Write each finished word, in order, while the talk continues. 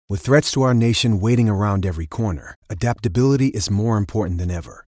With threats to our nation waiting around every corner, adaptability is more important than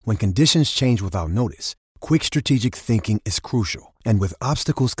ever. When conditions change without notice, quick strategic thinking is crucial. And with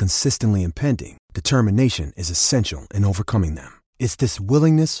obstacles consistently impending, determination is essential in overcoming them. It's this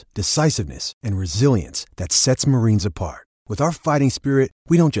willingness, decisiveness, and resilience that sets Marines apart. With our fighting spirit,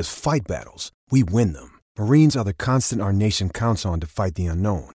 we don't just fight battles, we win them. Marines are the constant our nation counts on to fight the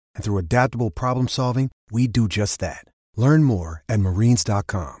unknown. And through adaptable problem solving, we do just that. Learn more at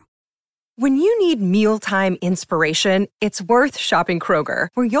marines.com. When you need mealtime inspiration, it's worth shopping Kroger,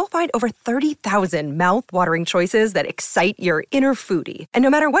 where you'll find over 30,000 mouth-watering choices that excite your inner foodie. And no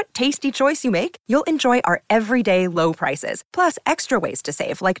matter what tasty choice you make, you'll enjoy our everyday low prices, plus extra ways to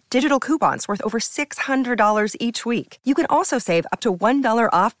save, like digital coupons worth over $600 each week. You can also save up to $1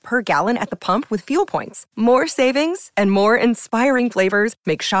 off per gallon at the pump with fuel points. More savings and more inspiring flavors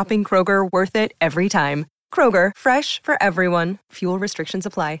make shopping Kroger worth it every time. Kroger, fresh for everyone. Fuel restrictions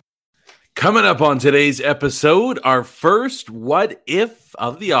apply. Coming up on today's episode, our first What If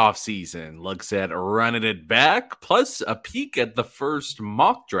of the offseason looks at running it back, plus a peek at the first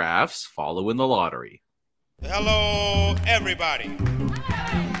mock drafts following the lottery. Hello, everybody.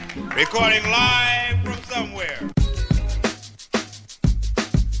 Recording live from somewhere.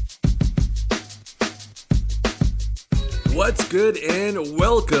 What's good, and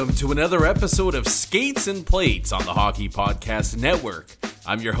welcome to another episode of Skates and Plates on the Hockey Podcast Network.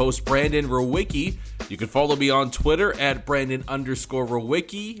 I'm your host, Brandon Rowicki. You can follow me on Twitter at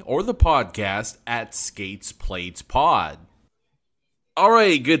Brandon_Rowicki or the podcast at Skates Plates Pod. All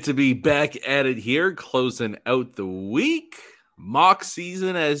right, good to be back at it here, closing out the week. Mock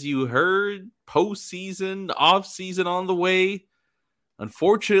season, as you heard, postseason, off-season on the way.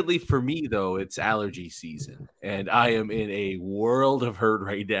 Unfortunately for me, though, it's allergy season, and I am in a world of hurt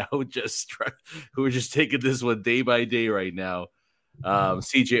right now. We're just taking this one day by day right now.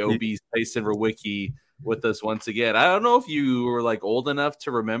 CJOB's Tyson Rowicki with us once again. I don't know if you were like old enough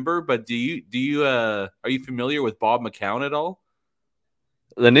to remember, but are you familiar with Bob McCown at all?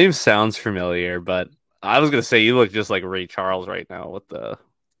 The name sounds familiar, but I was gonna say you look just like Ray Charles right now with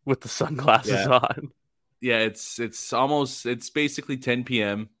the sunglasses on. Yeah, it's basically 10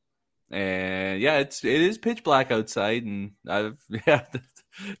 p.m. and it is pitch black outside, and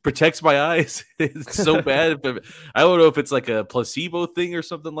protects my eyes. It's so bad. I don't know if it's like a placebo thing or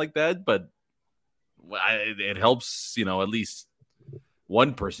something like that, but it helps, at least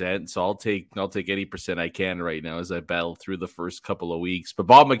 1%. So I'll take any percent I can right now as I battle through the first couple of weeks. But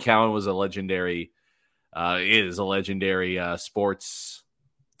Bob McCown was is a legendary sports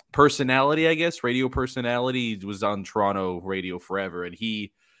personality, I guess, radio personality. He was on Toronto radio forever, and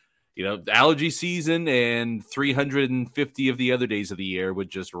he, allergy season and 350 of the other days of the year would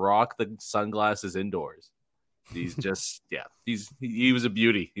just rock the sunglasses indoors. He's just, he was a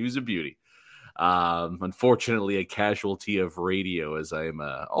beauty. He was a beauty. Unfortunately, a casualty of radio, as I'm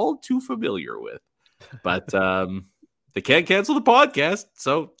all too familiar with. But they can't cancel the podcast,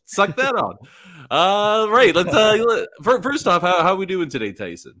 so suck that on. Right, let's first off, how are we doing today,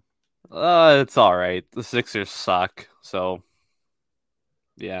 Tyson? It's all right. The Sixers suck, so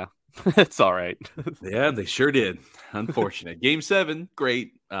yeah. It's all right. Yeah, they sure did. Unfortunate. Game 7,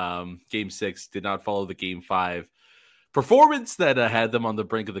 great. Game 6 did not follow the Game 5 performance that had them on the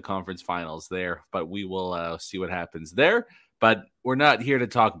brink of the conference finals there, but we will see what happens there. But we're not here to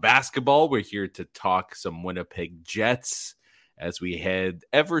talk basketball. We're here to talk some Winnipeg Jets as we head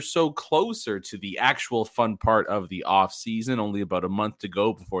ever so closer to the actual fun part of the offseason. Only about a month to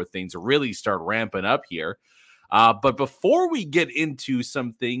go before things really start ramping up here. But before we get into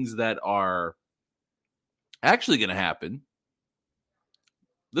some things that are actually going to happen,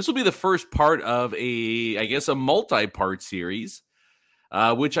 this will be the first part of a multi-part series,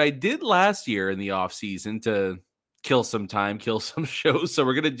 which I did last year in the offseason to kill some time, kill some shows. So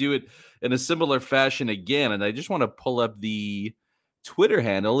we're going to do it in a similar fashion again. And I just want to pull up the Twitter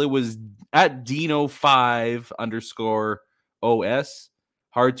handle. It was at Dino5_OS.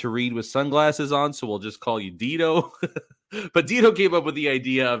 Hard to read with sunglasses on, so we'll just call you Dino. But Dino came up with the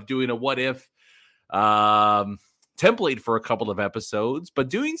idea of doing a what if template for a couple of episodes, but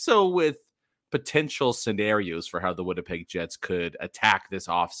doing so with potential scenarios for how the Winnipeg Jets could attack this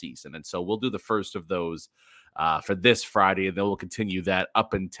offseason. And so we'll do the first of those for this Friday, and then we'll continue that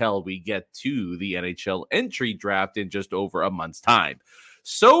up until we get to the NHL entry draft in just over a month's time.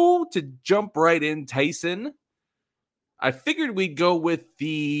 So to jump right in, Tyson, I figured we'd go with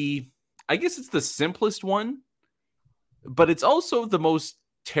it's the simplest one, but it's also the most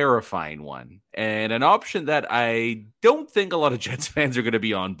terrifying one, and an option that I don't think a lot of Jets fans are going to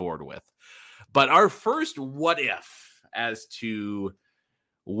be on board with. But our first what if as to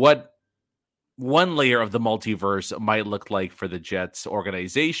what one layer of the multiverse might look like for the Jets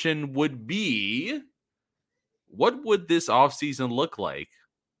organization would be, what would this offseason look like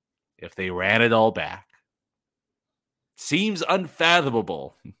if they ran it all back? Seems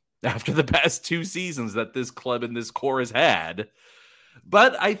unfathomable after the past 2 seasons that this club and this core has had.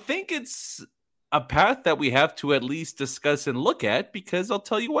 But I think it's a path that we have to at least discuss and look at, because I'll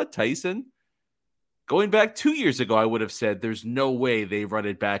tell you what, Tyson, going back 2 years ago, I would have said there's no way they run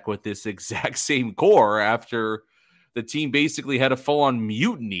it back with this exact same core after the team basically had a full-on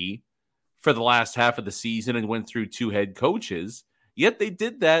mutiny for the last half of the season and went through 2 head coaches. Yet they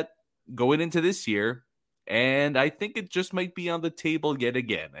did that going into this year, and I think it just might be on the table yet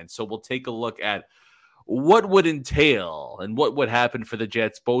again. And so we'll take a look at what would entail and what would happen for the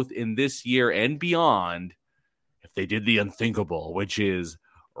Jets both in this year and beyond if they did the unthinkable, which is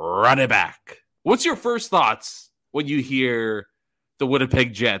run it back. What's your first thoughts when you hear the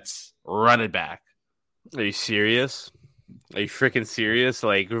Winnipeg Jets run it back? Are you serious? Are you freaking serious?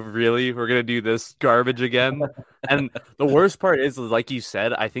 Like, really? We're going to do this garbage again? And the worst part is, like you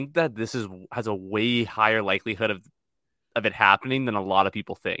said, I think that this has a way higher likelihood of it happening than a lot of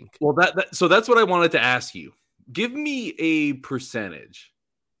people think. Well, so that's what I wanted to ask you. Give me a percentage.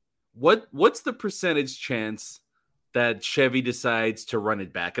 What's the percentage chance that Chevy decides to run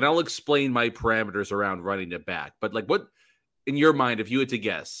it back? And I'll explain my parameters around running it back. But like, what, in your mind, if you had to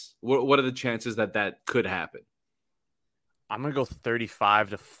guess, what are the chances that could happen? I'm going to go 35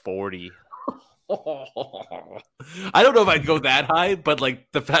 to 40. I don't know if I'd go that high, but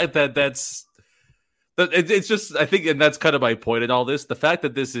like the fact that it's just, I think, and that's kind of my point in all this, the fact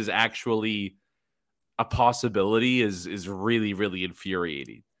that this is actually a possibility is really, really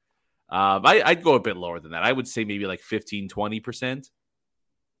infuriating. I'd go a bit lower than that. I would say maybe like 15, 20%.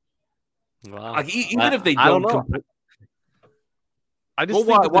 Wow. Like, even if they don't, I just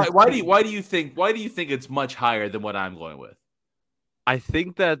why do you think it's much higher than what I'm going with? I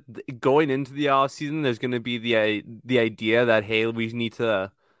think that going into the offseason, there's going to be the idea that, hey, we need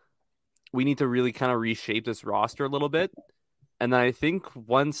to really kind of reshape this roster a little bit. And then I think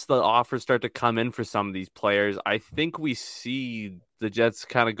once the offers start to come in for some of these players, I think we see the Jets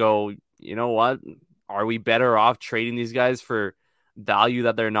kind of go, you know what? Are we better off trading these guys for value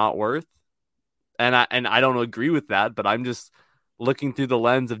that they're not worth? And I don't agree with that, but I'm just looking through the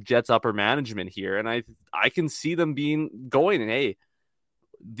lens of Jets upper management here, and I can see them going, and hey,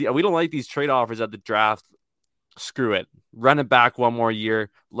 we don't like these trade offers at the draft. Screw it. Run it back one more year.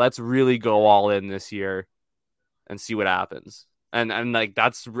 Let's really go all in this year and see what happens. And like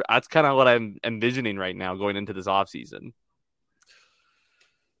that's kind of what I'm envisioning right now going into this offseason.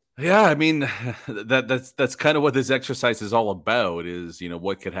 Yeah, I mean, that's kind of what this exercise is all about, is, you know,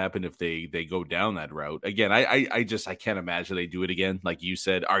 what could happen if they go down that route. Again, I can't imagine they do it again. Like you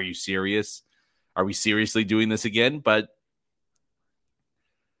said, are you serious? Are we seriously doing this again? But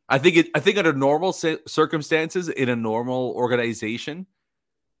I think under normal circumstances in a normal organization,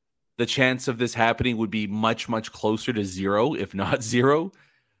 the chance of this happening would be much, much closer to 0, if not 0.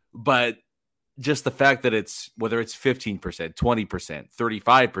 But just the fact that it's, whether it's 15%, 20%,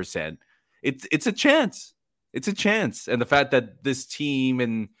 35%, it's a chance. It's a chance. And the fact that this team,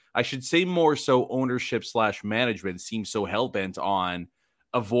 and I should say more so ownership / management, seems so hell-bent on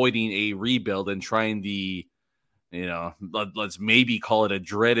avoiding a rebuild and trying the, you know, let's maybe call it a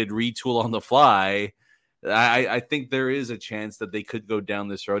dreaded retool on the fly. I think there is a chance that they could go down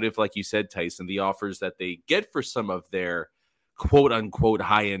this road if, like you said, Tyson, the offers that they get for some of their quote unquote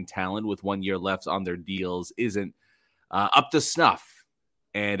high-end talent with 1 year left on their deals isn't up to snuff.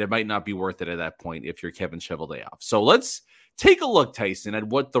 And it might not be worth it at that point if you're Kevin Cheveldayoff. So let's take a look, Tyson, at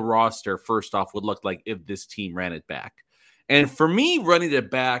what the roster first off would look like if this team ran it back. And for me, running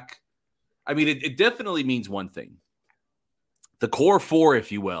it back, I mean, it definitely means one thing. The core 4,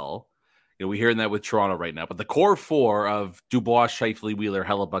 if you will, you know, we're hearing that with Toronto right now, but the core 4 of Dubois, Scheifele, Wheeler,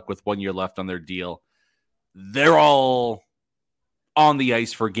 Hellebuck with 1 year left on their deal, they're all on the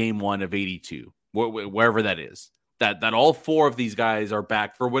ice for game 1 of 82, wherever that is. That all 4 of these guys are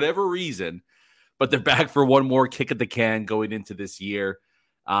back for whatever reason, but they're back for one more kick at the can going into this year.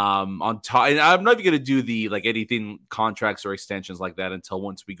 On top, and I'm not even going to do anything contracts or extensions like that until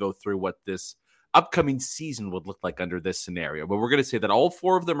once we go through what this upcoming season would look like under this scenario. But we're going to say that all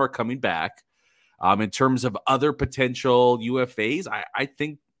 4 of them are coming back. In terms of other potential UFAs, I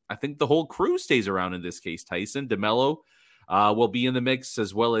think the whole crew stays around in this case. Tyson DeMello will be in the mix,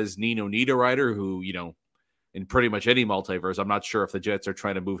 as well as Nino Niederreiter, who, you know, in pretty much any multiverse, I'm not sure if the Jets are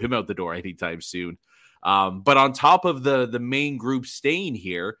trying to move him out the door anytime soon. But on top of the main group staying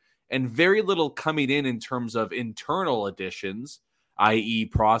here, and very little coming in terms of internal additions, i.e.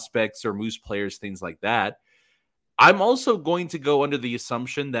 prospects or Moose players, things like that. I'm also going to go under the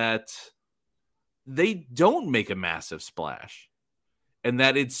assumption that they don't make a massive splash and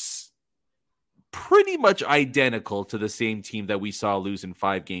that it's pretty much identical to the same team that we saw lose in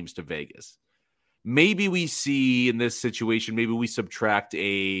 5 games to Vegas. Maybe we see in this situation, maybe we subtract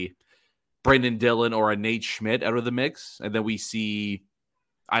a Brendan Dillon or a Nate Schmidt out of the mix, and then we see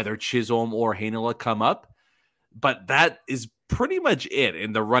either Chisholm or Heinola come up. But that is pretty much it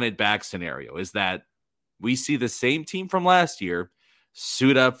in the run it back scenario, is that we see the same team from last year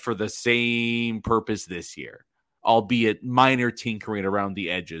suit up for the same purpose this year, albeit minor tinkering around the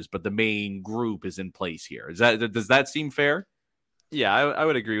edges, but the main group is in place here. Does that seem fair? Yeah, I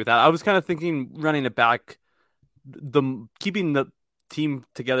would agree with that. I was kind of thinking running it back, keeping the team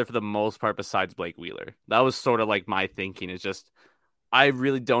together for the most part besides Blake Wheeler. That was sort of like my thinking, is just I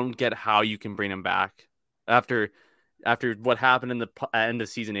really don't get how you can bring him back after what happened in the end of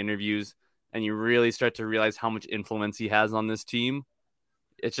season interviews, and you really start to realize how much influence he has on this team.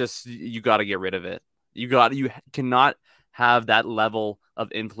 It's just, you got to get rid of it. You cannot have that level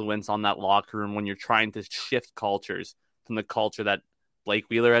of influence on that locker room when you're trying to shift cultures from the culture that Blake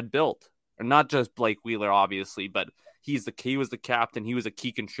Wheeler had built. Or not just Blake Wheeler, obviously, but he was the captain. He was a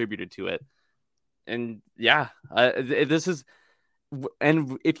key contributor to it. And yeah, this is,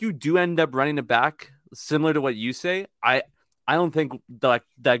 and if you do end up running it back, similar to what you say, I don't think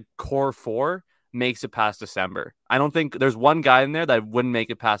that core 4 makes it past December. I don't think there's one guy in there that wouldn't make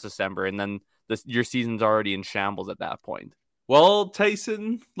it past December, and then your season's already in shambles at that point. Well,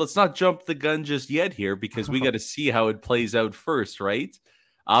 Tyson, let's not jump the gun just yet here, because we got to see how it plays out first, right?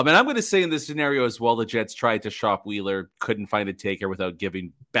 And I'm going to say in this scenario as well, the Jets tried to shop Wheeler, couldn't find a taker without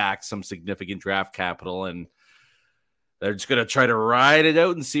giving back some significant draft capital, and they're just going to try to ride it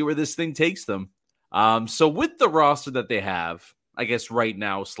out and see where this thing takes them. So with the roster that they have, I guess right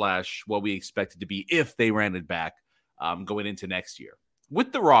now / what we expect it to be if they ran it back going into next year.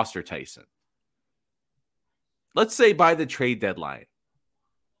 With the roster, Tyson, let's say by the trade deadline,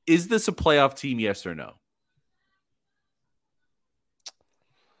 is this a playoff team, yes or no?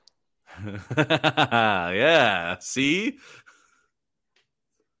 Yeah, see?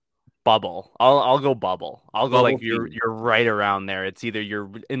 Bubble. I'll go bubble. I'll go Bubble like you're right around there. It's either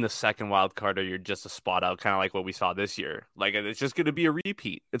you're in the second wild card or you're just a spot out, kind of like what we saw this year. Like, it's just going to be a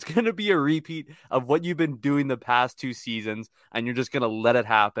repeat. It's going to be a repeat of what you've been doing the past 2 seasons, and you're just going to let it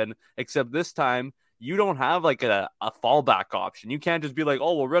happen. Except this time, you don't have like a fallback option. You can't just be like,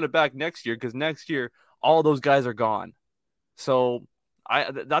 oh, we'll run it back next year, because next year all those guys are gone. So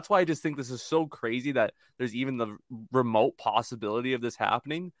that's why I just think this is so crazy that there's even the remote possibility of this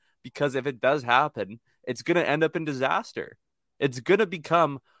happening. Because if it does happen, it's going to end up in disaster. It's going to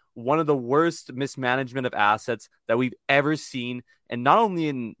become one of the worst mismanagement of assets that we've ever seen. And not only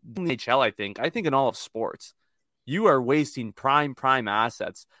in the NHL, I think in all of sports. You are wasting prime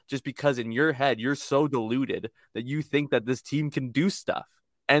assets just because in your head, you're so deluded that you think that this team can do stuff.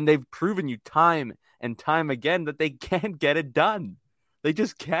 And they've proven you time and time again that they can't get it done. They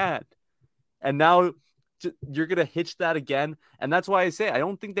just can't. And now you're going to hitch that again. And that's why I say I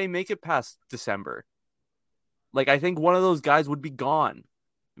don't think they make it past December. Like, I think one of those guys would be gone,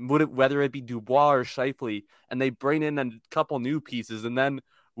 whether it be Dubois or Scheifele, and they bring in a couple new pieces. And then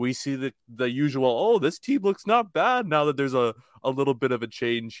we see the usual, oh, this team looks not bad now that there's a little bit of a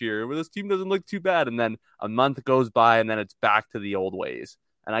change here. Well, this team doesn't look too bad. And then a month goes by and then it's back to the old ways.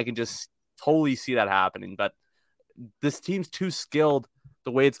 And I can just totally see that happening. But this team's too skilled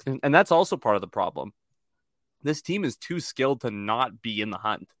the way it's, and that's also part of the problem. This team is too skilled to not be in the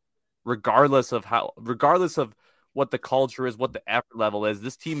hunt, regardless of what the culture is, what the effort level is.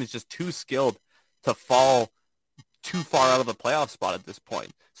 This team is just too skilled to fall too far out of the playoff spot at this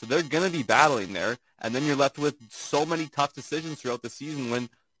point. So they're going to be battling there. And then you're left with so many tough decisions throughout the season when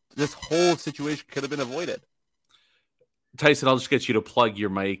this whole situation could have been avoided. Tyson, I'll just get you to plug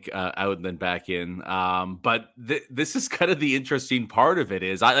your mic out and then back in. But this is kind of the interesting part of it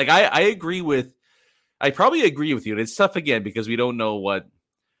is I probably agree with you. And it's tough again, because we don't know what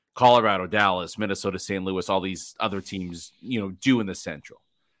Colorado, Dallas, Minnesota, St. Louis, all these other teams, do in the Central.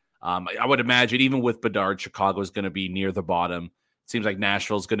 I would imagine even with Bedard, Chicago is going to be near the bottom. It seems like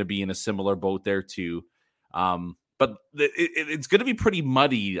Nashville is going to be in a similar boat there too. But it's going to be pretty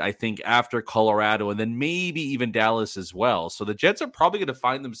muddy, I think, after Colorado and then maybe even Dallas as well. So the Jets are probably going to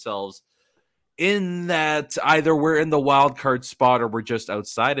find themselves in that either we're in the wild card spot or we're just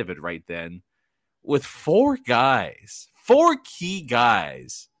outside of it right then, with 4 key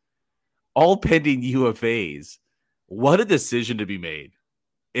guys, all pending UFAs. What a decision to be made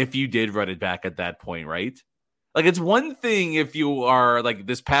if you did run it back at that point, right? Like, it's one thing if you are like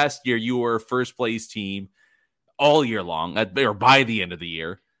this past year, you were a first place team all year long or by the end of the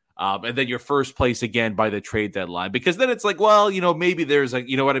year. And then you're first place again by the trade deadline, because then it's like, well, maybe there's a,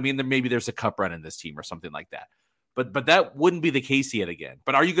 you know what I mean? Maybe there's a cup run in this team or something like that. But that wouldn't be the case yet again.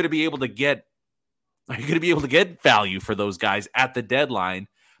 But are you going to be able to get value for those guys at the deadline?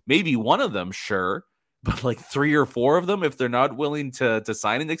 Maybe one of them, sure. But like 3 or 4 of them, if they're not willing to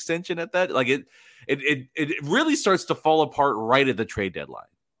sign an extension at that, like it really starts to fall apart right at the trade deadline,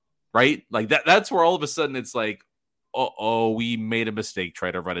 right? Like that's where all of a sudden it's like, we made a mistake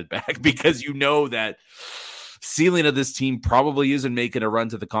trying to run it back, because that ceiling of this team probably isn't making a run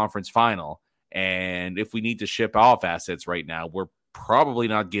to the conference final. And if we need to ship off assets right now, we're probably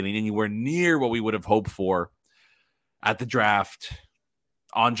not getting anywhere near what we would have hoped for at the draft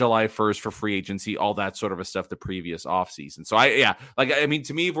on July 1st for free agency, all that sort of a stuff the previous offseason. So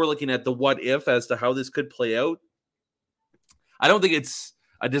to me, if we're looking at the what if as to how this could play out, I don't think it's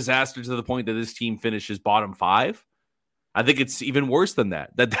a disaster to the point that this team finishes bottom 5. I think it's even worse than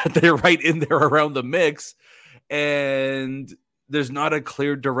that they're right in there around the mix, and there's not a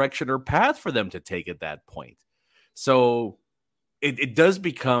clear direction or path for them to take at that point. So it does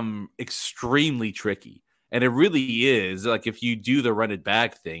become extremely tricky. And it really is, like, if you do the run it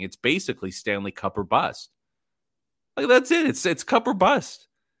back thing, it's basically Stanley Cup or bust. Like, that's it. It's cup or bust.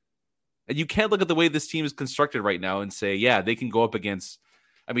 And you can't look at the way this team is constructed right now and say, yeah, they can go up against,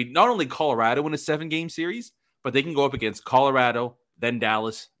 not only Colorado in a 7-game series, but they can go up against Colorado, then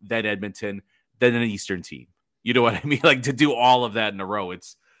Dallas, then Edmonton, then an Eastern team. You know what I mean? Like, to do all of that in a row,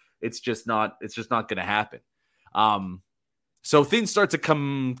 it's just not going to happen. So things start to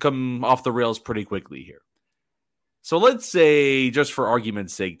come off the rails pretty quickly here. So let's say, just for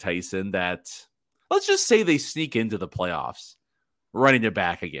argument's sake, Tyson, let's just say they sneak into the playoffs, running it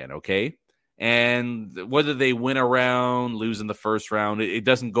back again, okay? And whether they win a round, lose in the first round, it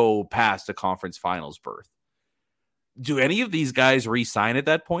doesn't go past a conference finals berth. Do any of these guys re-sign at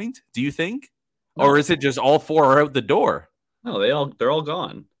that point, do you think? No. Or is it just all 4 are out the door? No, they're all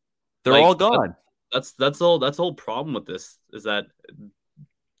gone. They're all gone. That's the whole problem with this, is that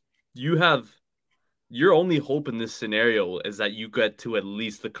you have your only hope in this scenario is that you get to at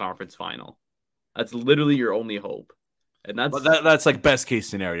least the conference final. That's literally your only hope. And that's like best case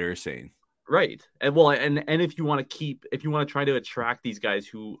scenario, you're saying. Right. And if you want to try to attract these guys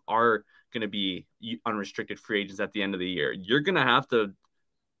who are going to be unrestricted free agents at the end of the year, you're going to have to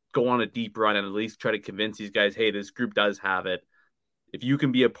go on a deep run and at least try to convince these guys, hey, this group does have it. If you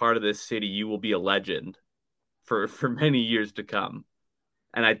can be a part of this city, you will be a legend for many years to come.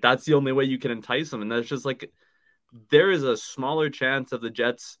 And that's the only way you can entice them. And that's just like, there is a smaller chance of the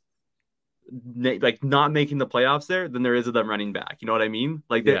Jets like not making the playoffs there than there is of them running back. You know what I mean?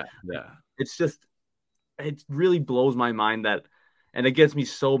 Like, yeah. It's just, it really blows my mind that, and it gets me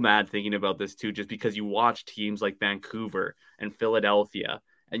so mad thinking about this too, just because you watch teams like Vancouver and Philadelphia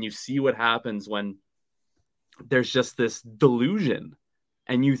and you see what happens when there's just this delusion.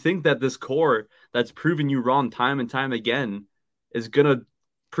 And you think that this core that's proven you wrong time and time again is going to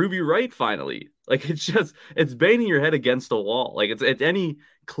prove you right finally. Like, it's banging your head against a wall. Like, it's any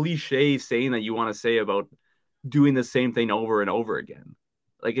cliche saying that you want to say about doing the same thing over and over again.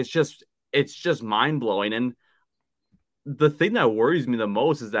 Like, it's just mind blowing. And the thing that worries me the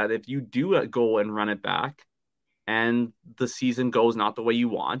most is that if you do go and run it back and the season goes not the way you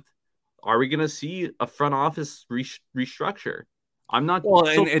want, are we going to see a front office restructure? I'm not. Well,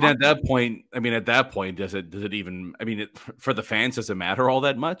 and at that point, does it even? For the fans, does it matter all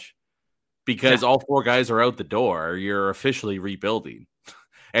that much? Because all 4 guys are out the door. You're officially rebuilding,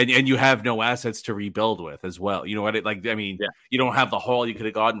 and you have no assets to rebuild with as well. You know what? You don't have the haul you could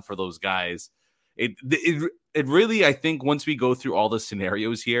have gotten for those guys. It really, I think, once we go through all the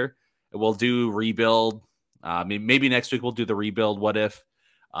scenarios here, we'll do rebuild. Maybe next week we'll do the rebuild. What if?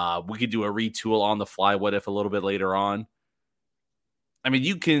 We could do a retool on the fly. What if a little bit later on?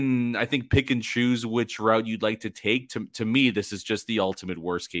 You can, I think, pick and choose which route you'd like to take. To me, this is just the ultimate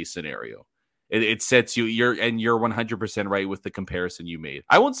worst case scenario. It sets you're 100% right with the comparison you made.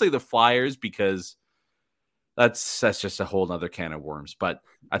 I won't say the Flyers, because that's just a whole nother can of worms. But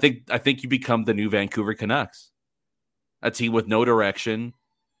I think you become the new Vancouver Canucks, a team with no direction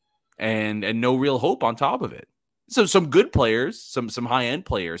and no real hope on top of it. So some good players, some high end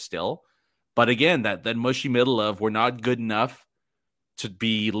players still, but again, that mushy middle of, we're not good enough to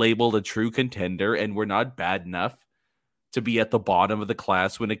be labeled a true contender, and we're not bad enough to be at the bottom of the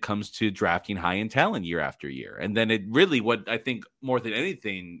class when it comes to drafting high-end talent year after year. And then it really, what I think more than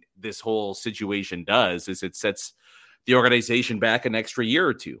anything this whole situation does is it sets the organization back an extra year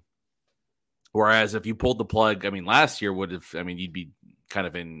or two. Whereas if you pulled the plug, last year you'd be kind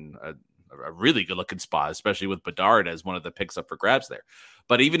of in a really good looking spot, especially with Bedard as one of the picks up for grabs there.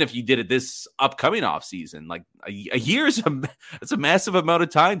 But even if you did it this upcoming offseason, like a year it's a massive amount of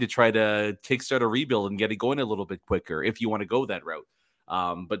time to try to kickstart a rebuild and get it going a little bit quicker if you want to go that route.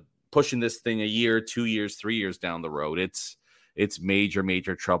 But pushing this thing a year, 2 years, 3 years down the road, it's major,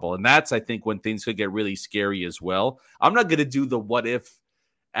 major trouble. And that's, I think, when things could get really scary as well. I'm not going to do the what if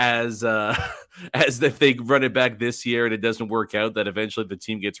as if they run it back this year and it doesn't work out, that eventually the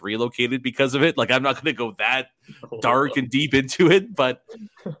team gets relocated because of it. Like, I'm not going to go that dark and deep into it, but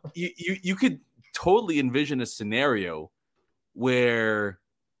you could totally envision a scenario where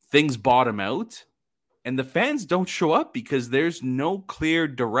things bottom out and the fans don't show up because there's no clear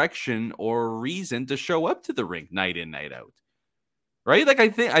direction or reason to show up to the rink night in, night out. Right? Like, I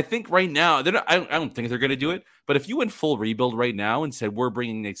think right now, I don't think they're going to do it. But if you went full rebuild right now and said, we're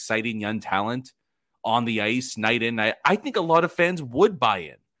bringing exciting young talent on the ice night in, night, I think a lot of fans would buy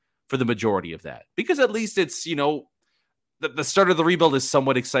in for the majority of that. Because at least it's, the start of the rebuild is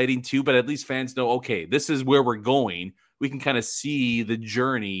somewhat exciting too. But at least fans know, okay, this is where we're going. We can kind of see the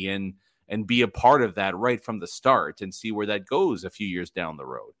journey and be a part of that right from the start and see where that goes a few years down the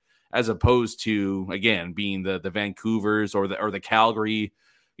road. As opposed to, again, being the Vancouvers or the Calgary,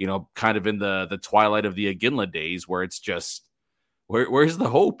 kind of in the twilight of the Iginla days, where it's just where's the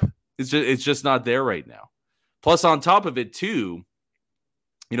hope? It's just not there right now. Plus, on top of it too,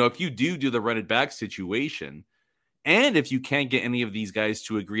 if you do the run it back situation, and if you can't get any of these guys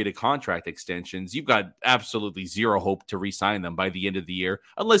to agree to contract extensions, you've got absolutely zero hope to re-sign them by the end of the year,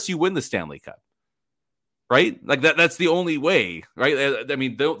 unless you win the Stanley Cup. Right? Like that's the only way, right?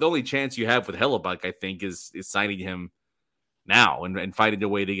 The only chance you have with Hellebuyck, I think, is signing him now and finding a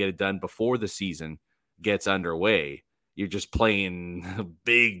way to get it done before the season gets underway. You're just playing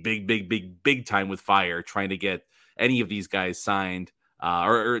big time with fire, trying to get any of these guys signed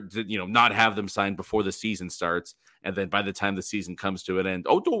or not have them signed before the season starts. And then by the time the season comes to an end,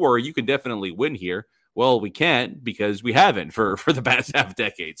 oh, don't worry, you can definitely win here. Well, we can't because we haven't for the past half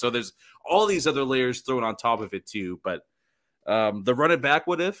decade. So there's all these other layers thrown on top of it too. But the run it back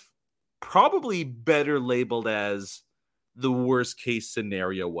what if, probably better labeled as the worst case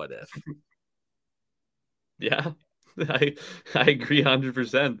scenario what if. Yeah, I agree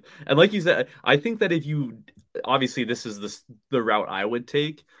 100%. And like you said, I think that if you, obviously this is the route I would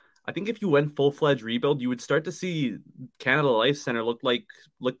take. I think if you went full-fledged rebuild, you would start to see Canada Life Center look like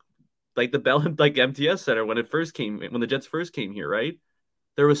the Bell MTS Center when the Jets first came here, right?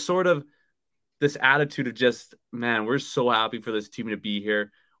 There was sort of this attitude of just, man, we're so happy for this team to be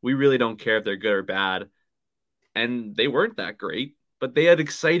here. We really don't care if they're good or bad. And they weren't that great, but they had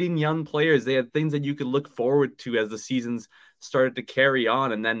exciting young players. They had things that you could look forward to as the seasons started to carry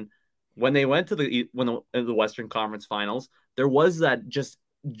on. And then when they went to the Western Conference Finals, there was that just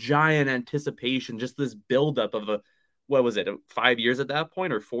giant anticipation, just this buildup of what was it, 5 years at that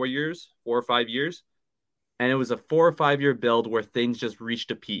point, or 4 or 5 years? And it was a 4 or 5 year build where things just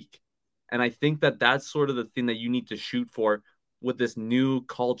reached a peak. And I think that that's sort of the thing that you need to shoot for with this new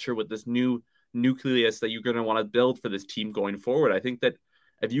culture, with this new nucleus that you're going to want to build for this team going forward. I think that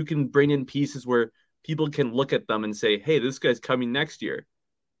if you can bring in pieces where people can look at them and say, hey, this guy's coming next year.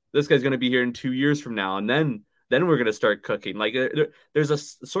 This guy's going to be here in 2 years from now. And then we're going to start cooking. Like there's a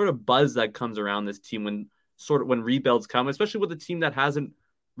sort of buzz that comes around this team when rebuilds come, especially with a team that hasn't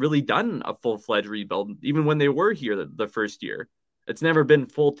really done a full-fledged rebuild, even when they were here the first year. It's never been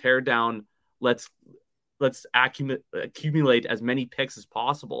full tear down. Let's accumulate as many picks as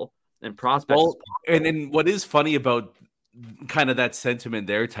possible and prospects as possible. And what is funny about kind of that sentiment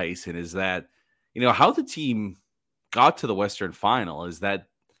there, Tyson, is that, how the team got to the Western Final is that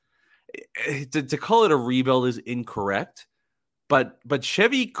to call it a rebuild is incorrect, but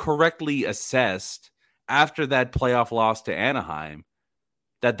Chevy correctly assessed after that playoff loss to Anaheim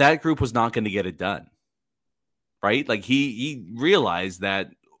that group was not going to get it done. Right? Like he realized that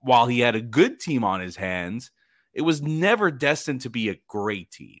while he had a good team on his hands, it was never destined to be a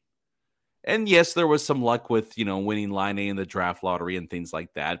great team. And yes, there was some luck with, winning Line A in the draft lottery and things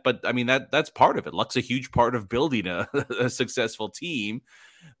like that. But I mean, that's part of it. Luck's a huge part of building a successful team.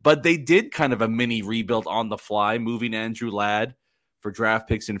 But they did kind of a mini rebuild on the fly, moving Andrew Ladd for draft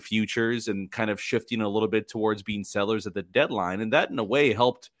picks and futures and kind of shifting a little bit towards being sellers at the deadline. And that in a way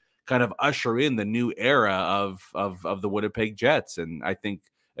helped kind of usher in the new era of the Winnipeg Jets. And I think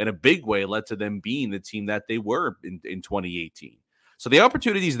in a big way led to them being the team that they were in 2018. So the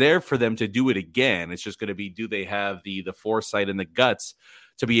opportunity is there for them to do it again. It's just going to be, do they have the foresight and the guts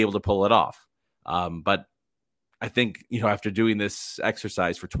to be able to pull it off? But I think, after doing this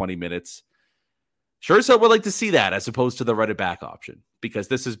exercise for 20 minutes, Sure as hell would like to see that as opposed to the run it back option, because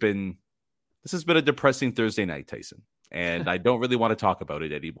this has been a depressing Thursday night, Tyson. And I don't really want to talk about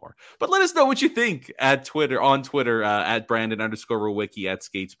it anymore. But let us know what you think on Twitter, at Brandon_Rowicki, at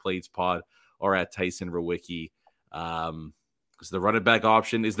Skates Plates Pod, or at Tyson Rowicki. Because the run it back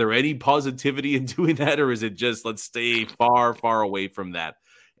option, is there any positivity in doing that, or is it just let's stay far, far away from that?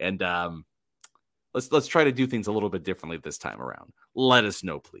 And let's try to do things a little bit differently this time around. Let us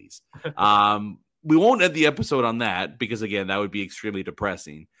know, please. We won't end the episode on that because, again, that would be extremely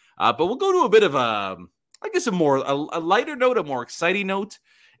depressing. But we'll go to a bit of a lighter note, a more exciting note.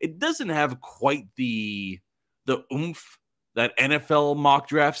 It doesn't have quite the oomph that NFL mock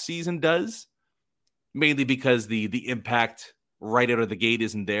draft season does, mainly because the impact right out of the gate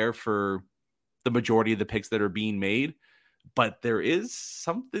isn't there for the majority of the picks that are being made. But there is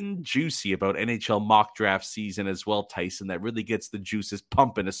something juicy about NHL mock draft season as well, Tyson, that really gets the juices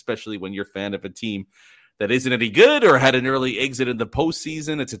pumping, especially when you're a fan of a team that isn't any good or had an early exit in the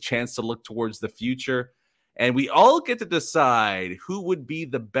postseason. It's a chance to look towards the future. And we all get to decide who would be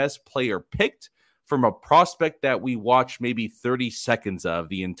the best player picked from a prospect that we watch maybe 30 seconds of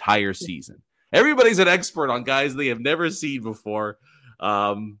the entire season. Everybody's an expert on guys they have never seen before.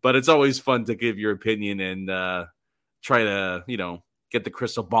 But it's always fun to give your opinion and try to, get the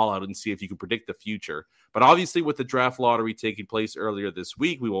crystal ball out and see if you can predict the future. But obviously with the draft lottery taking place earlier this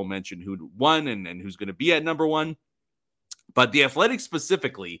week, we won't mention who won and who's going to be at number one. But the Athletic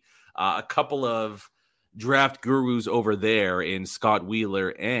specifically, a couple of draft gurus over there in Scott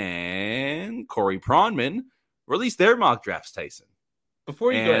Wheeler and Corey Pronman released their mock drafts, Tyson.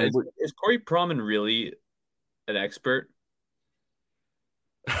 Before you go, is Corey Pronman really an expert?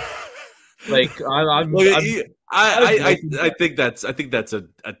 Like I think that's a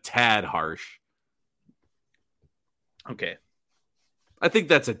tad harsh. Okay, I think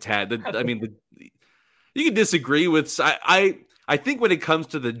that's a tad. I mean, you can disagree with. I think when it comes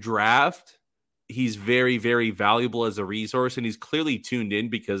to the draft, he's very, very valuable as a resource, and he's clearly tuned in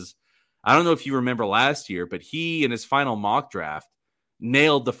because I don't know if you remember last year, but he in his final mock draft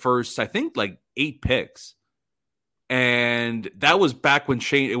nailed the first, I think, like 8 picks. And that was back when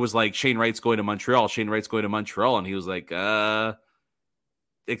Shane Wright's going to Montreal. And he was like,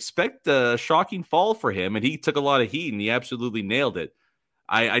 expect a shocking fall for him. And he took a lot of heat and he absolutely nailed it.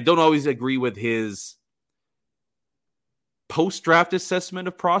 I don't always agree with his post-draft assessment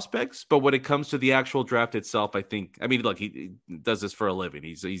of prospects, but when it comes to the actual draft itself, look, he does this for a living.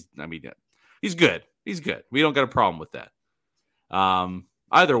 He's good. He's good. We don't got a problem with that.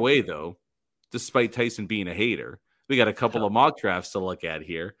 Either way, though, despite Tyson being a hater, we got a couple of mock drafts to look at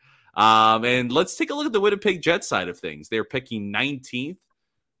here. And let's take a look at the Winnipeg Jets side of things. They're picking 19th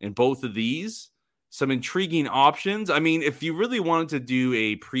in both of these. Some intriguing options. I mean, if you really wanted to do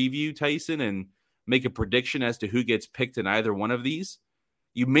a preview, Tyson, and make a prediction as to who gets picked in either one of these,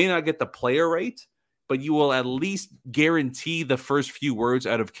 you may not get the player right, but you will at least guarantee the first few words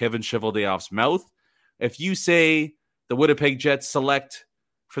out of Kevin Cheveldayoff's mouth. If you say the Winnipeg Jets select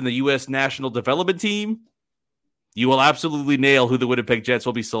from the U.S. National Development Team, you will absolutely nail who the Winnipeg Jets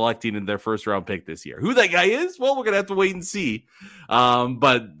will be selecting in their first round pick this year. Who that guy is? Well, we're going to have to wait and see.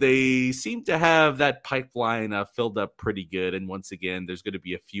 But they seem to have that pipeline filled up pretty good. And once again, there's going to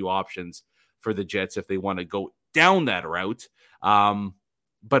be a few options for the Jets if they want to go down that route.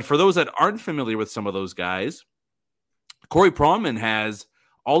 But for those that aren't familiar with some of those guys, Corey Pronman has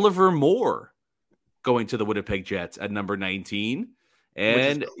Oliver Moore going to the Winnipeg Jets at number 19.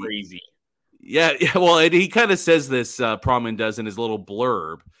 And which is crazy. Yeah, well, and he kind of says this, Pronman does in his little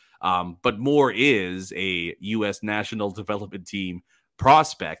blurb, but Moore is a U.S. National Development Team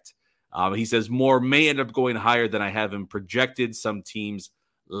prospect. He says Moore may end up going higher than I have him projected. Some teams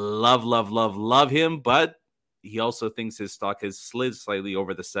love him, but he also thinks his stock has slid slightly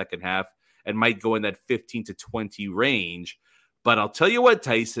over the second half and might go in that 15 to 20 range. But I'll tell you what,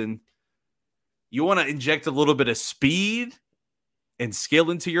 Tyson, you want to inject a little bit of speed and skill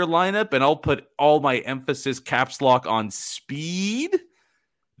into your lineup, and I'll put all my emphasis caps lock on speed.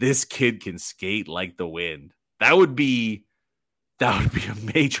 This kid can skate like the wind. That would be a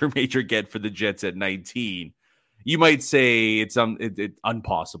major get for the Jets at 19. You might say it's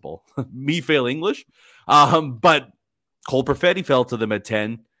impossible. Me fail English. But Cole Perfetti fell to them at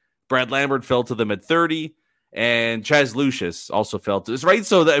 10. Brad Lambert fell to them at 30. And Chaz Lucius also fell to this, right?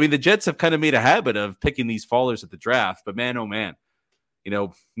 So, the Jets have kind of made a habit of picking these fallers at the draft. But man, oh man.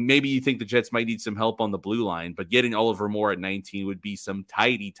 Maybe you think the Jets might need some help on the blue line, but getting Oliver Moore at 19 would be some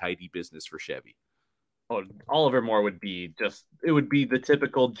tidy business for Chevy. Oh, Oliver Moore would be the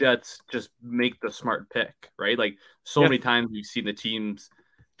typical Jets just make the smart pick, right? Like so many times we've seen the teams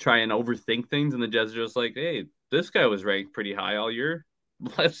try and overthink things, and the Jets are just like, hey, this guy was ranked pretty high all year.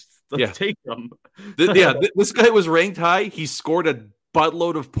 Let's take him. This guy was ranked high. He scored a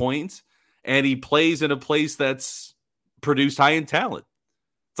buttload of points, and he plays in a place that's produced high-end talent.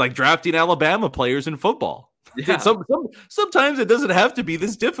 It's like drafting Alabama players in football. Yeah. Sometimes it doesn't have to be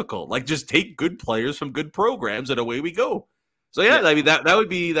this difficult. Like, just take good players from good programs, and away we go. So yeah. I mean that would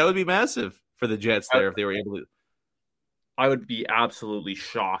be massive for the Jets there if they were able to. I would be absolutely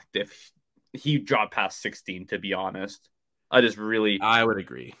shocked if he dropped past 16. To be honest, I would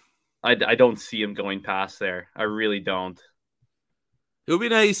agree. I don't see him going past there. I really don't. It would be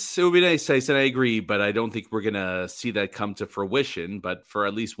nice. It would be nice, Tyson. I agree, but I don't think we're gonna see that come to fruition. But for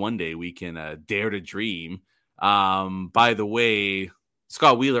at least one day, we can dare to dream. By the way,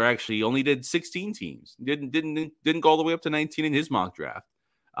 Scott Wheeler actually only did 16 teams. Didn't go all the way up to 19 in his mock draft.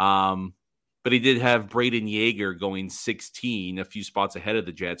 But he did have Braden Yeager going 16, a few spots ahead of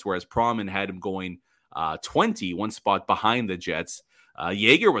the Jets, whereas Proman had him going 20, one spot behind the Jets.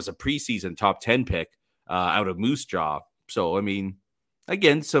 Yeager was a preseason top 10 pick out of Moose Jaw. So, I mean,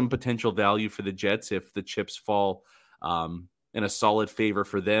 again, some potential value for the Jets if the chips fall in a solid favor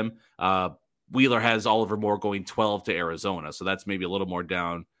for them. Wheeler has Oliver Moore going 12 to Arizona, so that's maybe a little more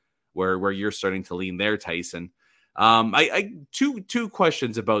down where you're starting to lean there, Tyson. I two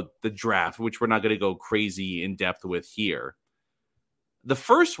questions about the draft, which we're not going to go crazy in depth with here. The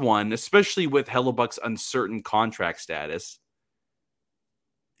first one, especially with Hellebuck's uncertain contract status,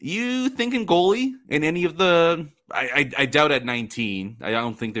 you thinking goalie in any of the? I doubt at 19. I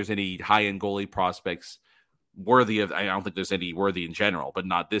don't think there's any high-end goalie prospects worthy of. I don't think there's any worthy in general, but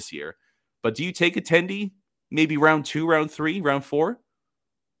not this year. But do you take attendee? Maybe round 2, round 3, round 4?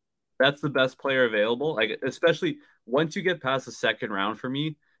 That's the best player available. Like, especially once you get past the second round for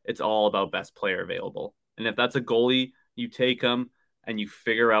me, it's all about best player available. And if that's a goalie, you take him and you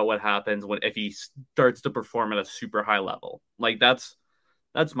figure out what happens if he starts to perform at a super high level. Like, that's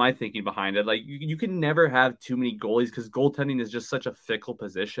my thinking behind it. Like, you can never have too many goalies because goaltending is just such a fickle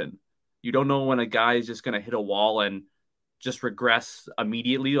position. You don't know when a guy is just going to hit a wall and just regress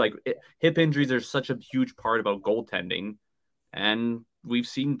immediately. Like, hip injuries are such a huge part about goaltending. And we've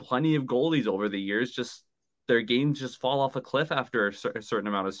seen plenty of goalies over the years, just their games just fall off a cliff after a certain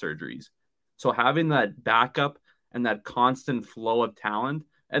amount of surgeries. So having that backup and that constant flow of talent,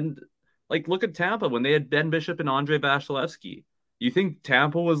 and like, look at Tampa when they had Ben Bishop and Andre Vasilevsky. You think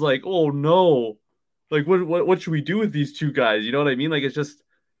Tampa was like, oh no, like what should we do with these two guys? You know what I mean? Like, it's just,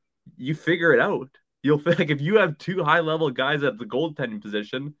 you figure it out. You'll like, if you have two high level guys at the goaltending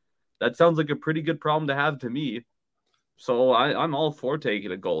position, that sounds like a pretty good problem to have to me. So I'm all for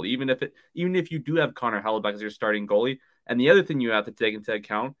taking a goalie, even if you do have Connor Hellebuck as your starting goalie. And the other thing you have to take into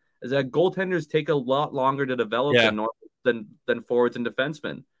account is that goaltenders take a lot longer to develop than forwards and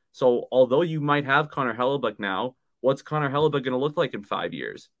defensemen. So although you might have Connor Hellebuck now, what's Connor Hellebuck going to look like in 5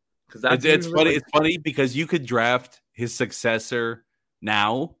 years? Because it's funny. It's funny because you could draft his successor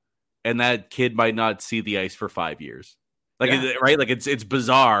now, and that kid might not see the ice for 5 years. Right? Like, it's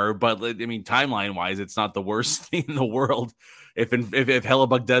bizarre, but I mean, timeline wise, it's not the worst thing in the world. If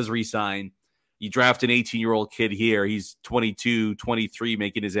Hellebuck does resign, you draft an 18-year-old kid here. He's 22, 23,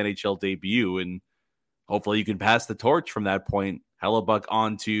 making his NHL debut, and hopefully you can pass the torch from that point. Hellebuck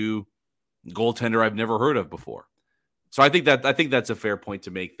on to goaltender I've never heard of before. So I think that's a fair point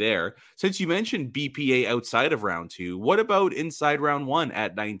to make there. Since you mentioned BPA outside of round 2, what about inside round 1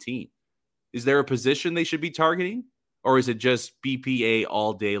 at 19? Is there a position they should be targeting, or is it just BPA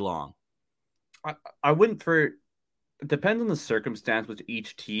all day long? I wouldn't it depends on the circumstance with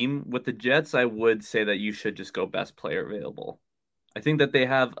each team. With the Jets, I would say that you should just go best player available. I think that they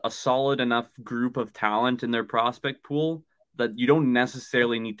have a solid enough group of talent in their prospect pool that you don't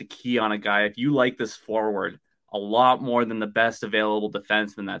necessarily need to key on a guy. If you like this forward a lot more than the best available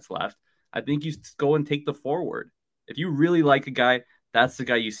defenseman that's left, I think you go and take the forward. If you really like a guy, that's the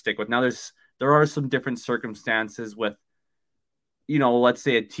guy you stick with. Now, there are some different circumstances with, let's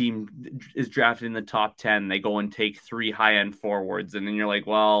say a team is drafted in the top 10, they go and take 3 high-end forwards, and then you're like,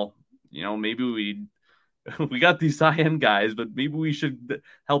 well, maybe we got these high-end guys, but maybe we should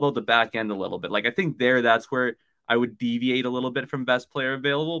help out the back end a little bit. Like, I think that's where I would deviate a little bit from best player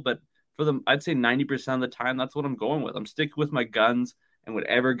available, but for them, I'd say 90% of the time, that's what I'm going with. I'm sticking with my guns, and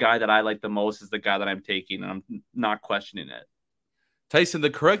whatever guy that I like the most is the guy that I'm taking, and I'm not questioning it. Tyson, the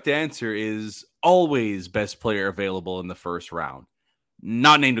correct answer is always best player available in the first round,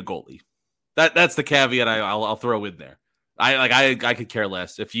 not named a goalie. That's the caveat I'll throw in there. I could care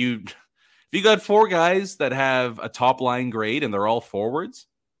less if you got 4 guys that have a top line grade and they're all forwards,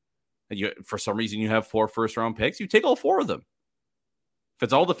 and for some reason you have 4 first round picks, you take all 4 of them. If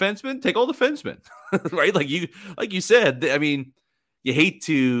it's all defensemen, take all defensemen, right? Like you said, I mean, you hate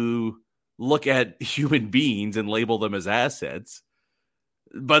to look at human beings and label them as assets,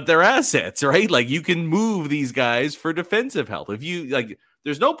 but they're assets, right? Like you can move these guys for defensive help. If you like,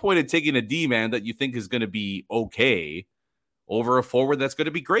 there's no point in taking a D-man that you think is going to be okay over a forward that's going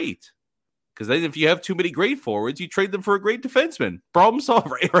to be great. Because then if you have too many great forwards, you trade them for a great defenseman. Problem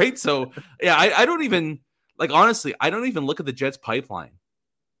solved, right? So, yeah, I don't even, like, honestly, I don't even look at the Jets pipeline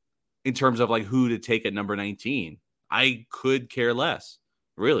in terms of, like, who to take at number 19. I could care less,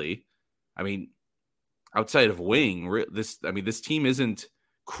 really. I mean, outside of wing, this team isn't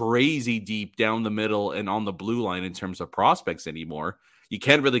crazy deep down the middle and on the blue line in terms of prospects anymore. You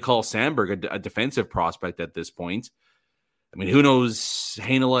can't really call Sandberg a defensive prospect at this point. I mean, who knows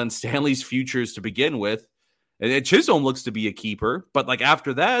Heinola and Stanley's futures to begin with? And Chisholm looks to be a keeper, but like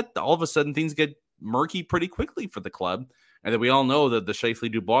after that, all of a sudden things get murky pretty quickly for the club. And then we all know that the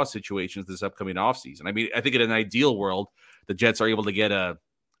Scheifele Dubois situations this upcoming offseason. I mean, I think in an ideal world, the Jets are able to get a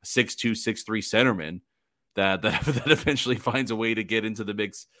 6'2", 6'3" centerman that eventually finds a way to get into the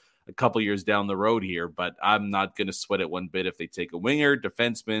mix a couple years down the road here. But I'm not going to sweat it one bit if they take a winger,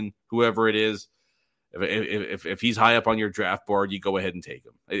 defenseman, whoever it is. If he's high up on your draft board, you go ahead and take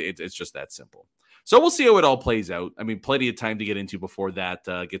him. It's just that simple. So we'll see how it all plays out. I mean, plenty of time to get into before that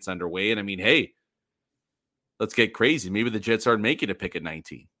gets underway. And I mean, hey, let's get crazy. Maybe the Jets aren't making a pick at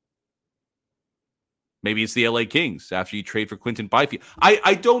 19. Maybe it's the LA Kings after you trade for Quinton Byfield.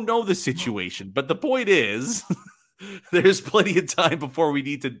 I don't know the situation, but the point is there's plenty of time before we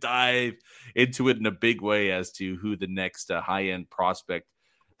need to dive into it in a big way as to who the next high-end prospect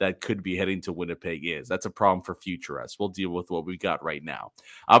that could be heading to Winnipeg is. That's a problem for future us. We'll deal with what we got right now.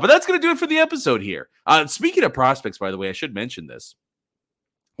 But that's going to do it for the episode here. Speaking of prospects, by the way, I should mention this.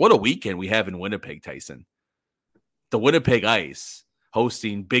 What a weekend we have in Winnipeg, Tyson. The Winnipeg Ice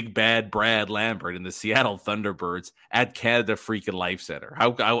hosting Big Bad Brad Lambert and the Seattle Thunderbirds at Canada Freaking Life Center.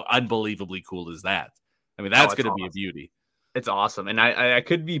 How unbelievably cool is that? I mean, that's going to be a beauty. It's awesome. And I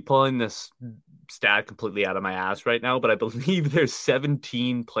could be pulling this stat completely out of my ass right now, but I believe there's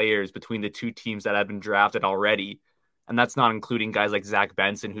 17 players between the two teams that have been drafted already. And that's not including guys like Zach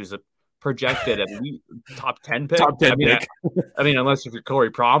Benson, who's a projected at least top 10 pick. Top 10 pick. I mean, unless if you're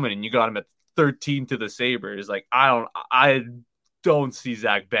Corey Pronman and you got him at 13 to the Sabres, like I don't see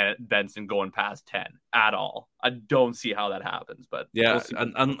Zach Benson going past 10 at all. I don't see how that happens, but yeah,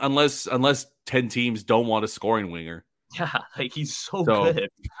 unless 10 teams don't want a scoring winger. Yeah, like he's so good.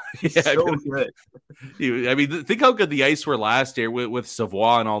 He's yeah, so good. I mean, think how good the Ice were last year with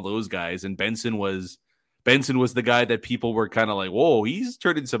Savoie and all those guys. And Benson was the guy that people were kind of like, whoa, he's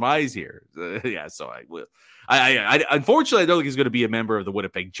turning some eyes here. Yeah, so I unfortunately, I don't think he's going to be a member of the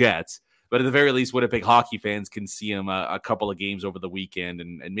Winnipeg Jets. But at the very least, Winnipeg hockey fans can see him a couple of games over the weekend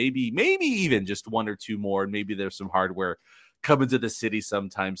and maybe even just one or two more. And maybe there's some hardware coming to the city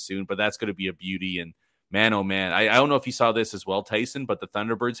sometime soon. But that's going to be a beauty. And man, oh man, I don't know if you saw this as well, Tyson, but the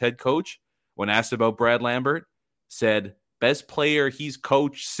Thunderbirds head coach, when asked about Brad Lambert, said best player he's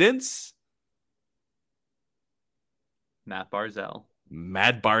coached since Matt Barzal.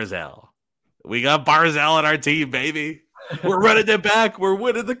 We got Barzal on our team, baby. We're running it back. We're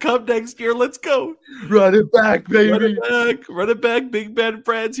winning the Cup next year. Let's go. Run it back, baby. Run it back. Big Bad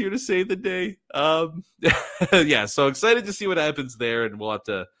Brad's here to save the day. Yeah, so excited to see what happens there, and we'll have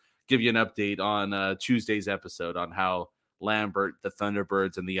to give you an update on Tuesday's episode on how Lambert, the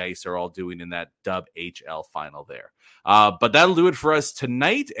Thunderbirds, and the Ice are all doing in that Dub HL final there. But that'll do it for us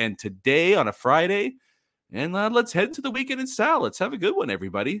tonight and today on a Friday. And let's head to the weekend in style. Let's have a good one,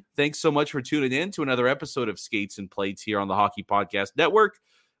 everybody. Thanks so much for tuning in to another episode of Skates and Plates here on the Hockey Podcast Network.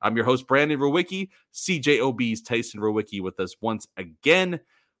 I'm your host, Brandon Rowicki. CJOB's Tyson Rowicki with us once again.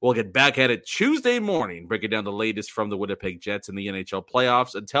 We'll get back at it Tuesday morning, breaking down the latest from the Winnipeg Jets in the NHL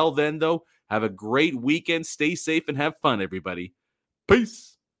playoffs. Until then, though, have a great weekend. Stay safe and have fun, everybody.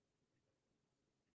 Peace.